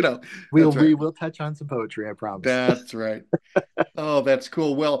So, right. that's We right. will touch on some poetry, I promise. That's right. Oh, that's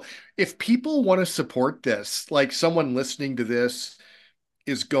cool. Well, if people want to support this, like someone listening to this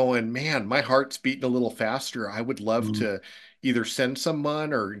is going, man, my heart's beating a little faster. I would love Mm. to either send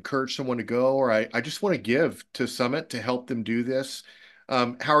someone or encourage someone to go, or I just want to give to Summit to help them do this.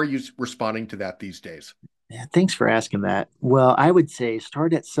 How are you responding to that these days? Yeah, thanks for asking that. Well, I would say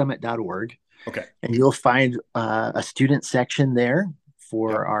start at summit.org, Okay. and you'll find a student section there Yeah.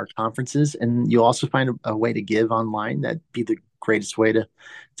 for our conferences. And you'll also find a way to give online. That'd be the greatest way to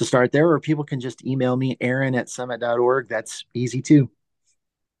start there. Or people can just email me, Aaron at summit.org. That's easy too.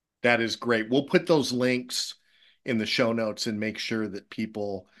 That is great. We'll put those links in the show notes and make sure that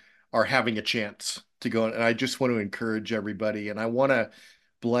people are having a chance to go. And I just want to encourage everybody. And I want to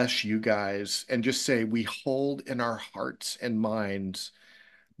bless you guys and just say we hold in our hearts and minds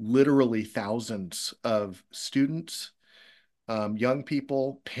literally thousands of students, young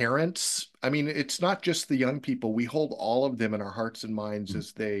people, parents. I mean, it's not just the young people. We hold all of them in our hearts and minds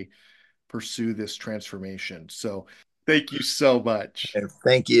as they pursue this transformation. So thank you so much.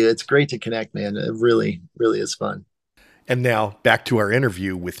 Thank you. It's great to connect, man. It really, really is fun. And now back to our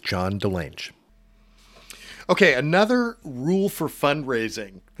interview with Jon DeLange. Okay, another rule for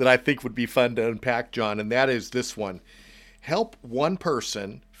fundraising that I think would be fun to unpack, John, and that is this one. Help one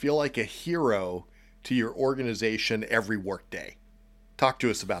person feel like a hero to your organization every workday. Talk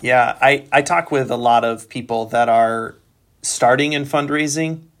to us about that. Yeah, I talk with a lot of people that are starting in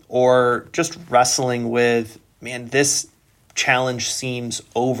fundraising or just wrestling with, man, this challenge seems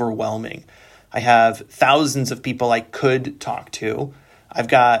overwhelming. I have thousands of people I could talk to. I've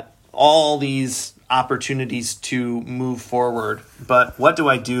got all these opportunities to move forward, but what do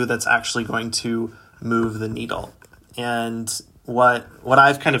I do that's actually going to move the needle? And what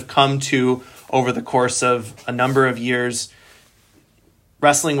I've kind of come to over the course of a number of years,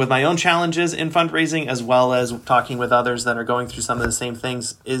 wrestling with my own challenges in fundraising, as well as talking with others that are going through some of the same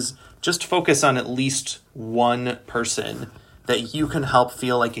things, is just focus on at least one person that you can help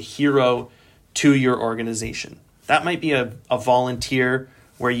feel like a hero to your organization. That might be a volunteer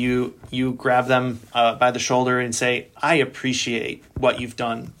where you grab them by the shoulder and say, I appreciate what you've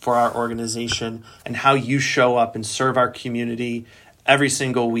done for our organization and how you show up and serve our community every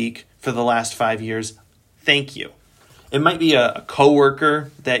single week for the last 5 years. Thank you. It might be a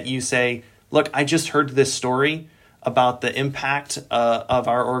coworker that you say, look, I just heard this story about the impact of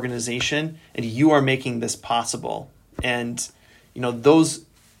our organization, and you are making this possible. And,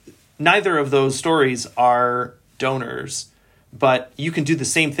 neither of those stories are donors, but you can do the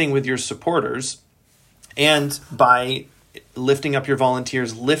same thing with your supporters. And by lifting up your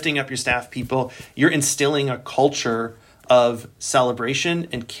volunteers, lifting up your staff people, you're instilling a culture of celebration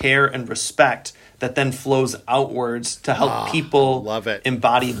and care and respect that then flows outwards to help people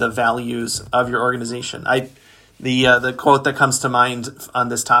embody the values of your organization. The quote that comes to mind on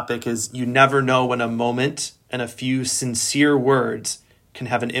this topic is, you never know when a moment and a few sincere words can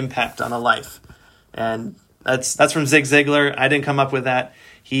have an impact on a life. And that's from Zig Ziglar. I didn't come up with that.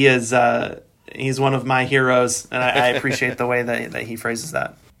 He is he's one of my heroes, and I appreciate the way that he phrases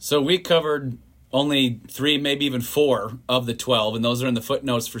that. So we covered only 3, maybe even 4 of the 12, and those are in the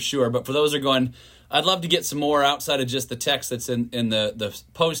footnotes for sure. But for those who are going, I'd love to get some more outside of just the text that's in the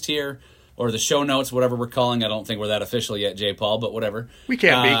post here, or the show notes, whatever we're calling. I don't think we're that official yet, J. Paul, but whatever. We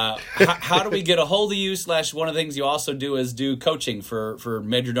can be. How do we get a hold of you? / one of the things you also do is do coaching for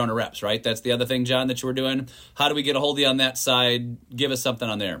major donor reps, right? That's the other thing, John, that you were doing. How do we get a hold of you on that side? Give us something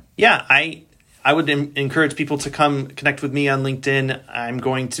on there. Yeah, I would encourage people to come connect with me on LinkedIn. I'm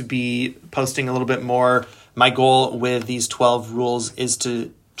going to be posting a little bit more. My goal with these 12 rules is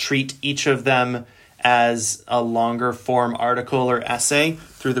to treat each of them as a longer form article or essay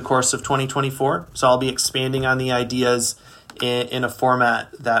through the course of 2024. So I'll be expanding on the ideas in a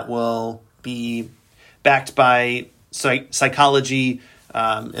format that will be backed by psychology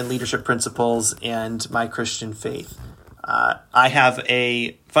and leadership principles and my Christian faith. I have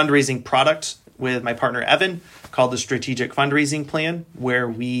a fundraising product with my partner Evan called the Strategic Fundraising Plan, where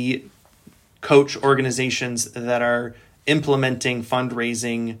we coach organizations that are implementing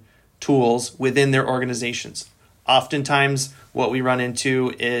fundraising tools within their organizations. Oftentimes, what we run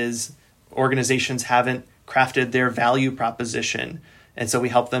into is organizations haven't crafted their value proposition, and so we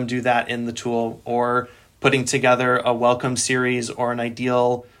help them do that in the tool, or putting together a welcome series or an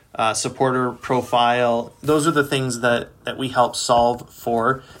ideal supporter profile. Those are the things that we help solve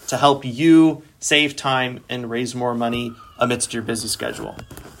for to help you save time and raise more money amidst your busy schedule.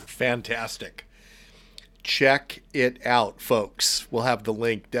 Fantastic. Check it out, folks. We'll have the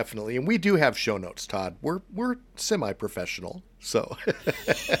link definitely, and we do have show notes, Todd. We're semi-professional, so.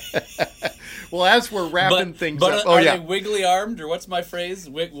 Well, as we're wrapping things up, are they wiggly armed, or what's my phrase?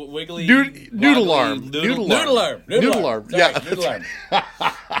 Wiggly noodle arm. Noodle arm. Yeah, noodle arm.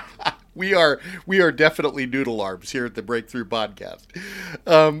 We are definitely noodle arms here at the Breakthrough Podcast.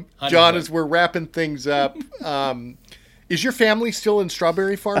 John, as we're wrapping things up, is your family still in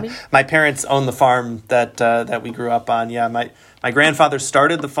strawberry farming? My parents own the farm that we grew up on. Yeah, my grandfather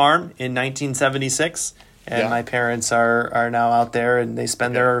started the farm in 1976, and my parents are now out there, and they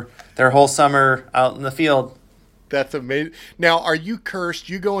spend their whole summer out in the field. That's amazing. Now, are you cursed?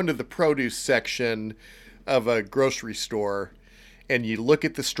 You go into the produce section of a grocery store, and you look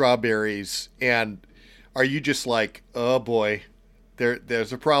at the strawberries, and are you just like, oh boy,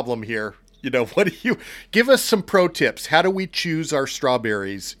 there's a problem here? What do you give us some pro tips? How do we choose our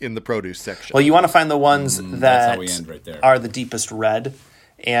strawberries in the produce section? Well, you want to find the ones that right there. Are the deepest red,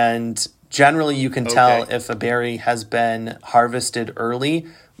 and generally you can tell if a berry has been harvested early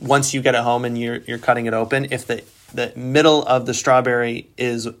once you get it home and you're cutting it open. If the middle of the strawberry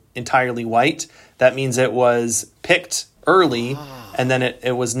is entirely white, that means it was picked early, and then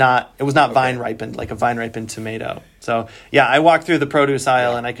it was not vine ripened, like a vine ripened tomato. So yeah, I walked through the produce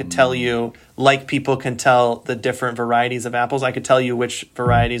aisle and I could tell you, like people can tell the different varieties of apples, I could tell you which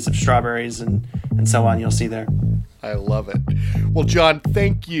varieties of strawberries and so on you'll see there. I love it. Well, John,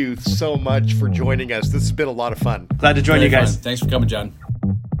 thank you so much for joining us. This has been a lot of fun. Glad to join you guys. Fun. Thanks for coming, John.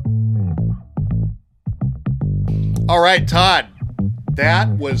 All right, Todd, that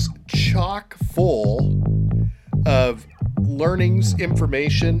was chock full of learnings,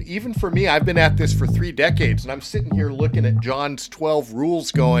 information. Even for me, I've been at this for 3 decades, and I'm sitting here looking at John's 12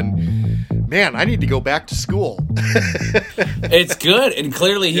 rules going, man, I need to go back to school. It's good, and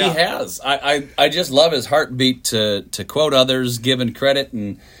clearly he has. I just love his heartbeat to quote others, giving credit,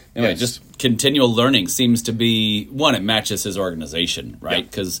 and anyway, just continual learning seems to be one. It matches his organization, right?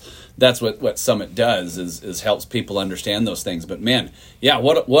 Because that's what Summit does is helps people understand those things. But man,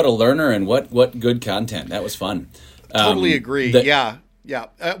 what a learner, and what good content. That was fun. Totally agree. Yeah.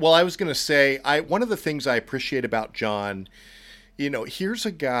 Well, I was going to say, one of the things I appreciate about John here's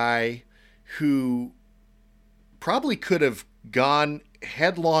a guy who probably could have gone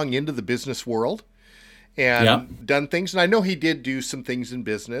headlong into the business world and done things. And I know he did do some things in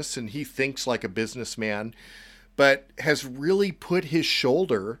business, and he thinks like a businessman, but has really put his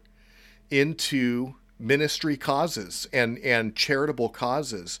shoulder into ministry causes and charitable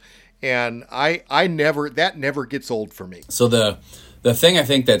causes. And that never gets old for me. So the thing I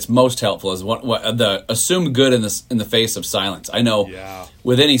think that's most helpful is what the assume good in the face of silence. I know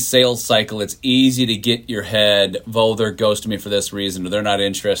with any sales cycle, it's easy to get your head, oh, they're ghosting me for this reason, or they're not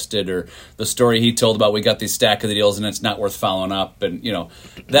interested, or the story he told about we got these stack of the deals and it's not worth following up, and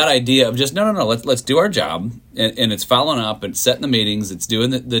that idea of just no, let's do our job, and it's following up and setting the meetings, it's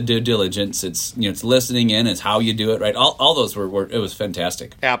doing the due diligence, it's it's listening in, it's how you do it right. All those were it was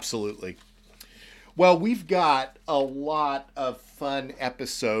fantastic. Absolutely. Well, we've got a lot of fun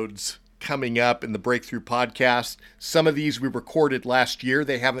episodes coming up in the Breakthrough Podcast. Some of these we recorded last year.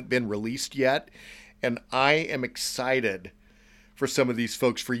 They haven't been released yet. And I am excited for some of these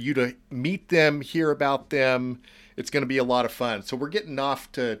folks, for you to meet them, hear about them. It's going to be a lot of fun. So we're getting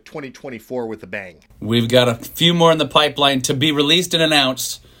off to 2024 with a bang. We've got a few more in the pipeline to be released and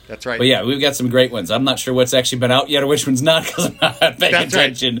announced. That's right. But yeah, we've got some great ones. I'm not sure what's actually been out yet or which one's not because I'm not paying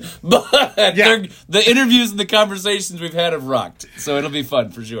attention. Right. But the interviews and the conversations we've had have rocked. So it'll be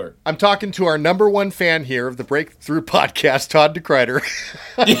fun for sure. I'm talking to our number one fan here of the Breakthrough Podcast, Todd DeCryder.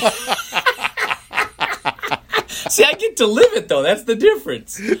 See, I get to live it, though. That's the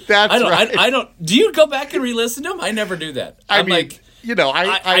difference. That's right. I don't. Do you go back and re-listen to them? I never do that.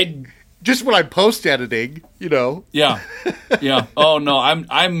 I just when I'm post editing, Yeah. Oh no,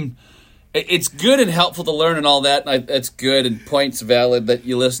 I'm. It's good and helpful to learn and all that. It's good and points valid that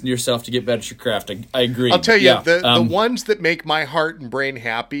you listen to yourself to get better at your craft. I agree. I'll tell you, the ones that make my heart and brain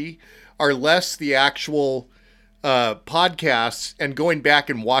happy are less the actual podcasts and going back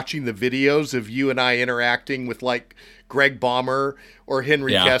and watching the videos of you and I interacting with like Greg Baumer or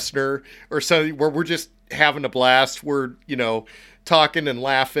Henry Kestner or something where we're just having a blast. We're, talking and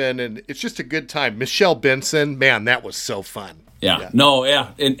laughing, and it's just a good time. Michelle Benson, man, that was so fun. And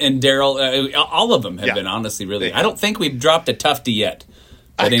Daryl, all of them have been honestly really. I don't think we've dropped a tufty yet,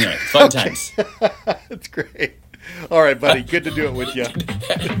 but anyway, fun times. That's great. All right, buddy, good to do it with you.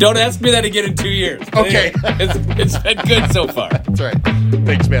 Don't ask me that again in 2 years. Okay, anyway, it's been good so far. That's right.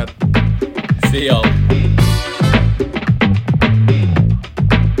 Thanks, man. See y'all.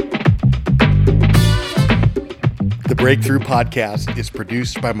 The Breakthrough Podcast is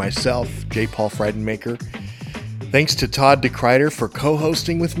produced by myself, J. Paul Friedenmaker. Thanks to Todd DeCryder for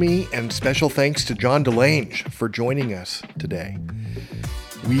co-hosting with me, and special thanks to Jon DeLange for joining us today.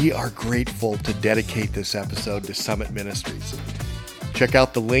 We are grateful to dedicate this episode to Summit Ministries. Check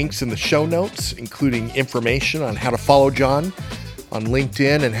out the links in the show notes, including information on how to follow Jon on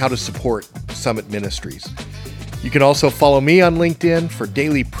LinkedIn and how to support Summit Ministries. You can also follow me on LinkedIn for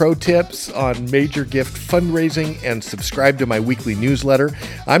daily pro tips on major gift fundraising and subscribe to my weekly newsletter.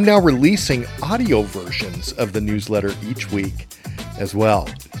 I'm now releasing audio versions of the newsletter each week as well.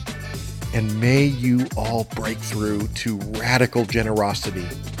 And may you all break through to radical generosity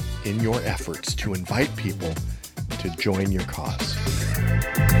in your efforts to invite people to join your cause.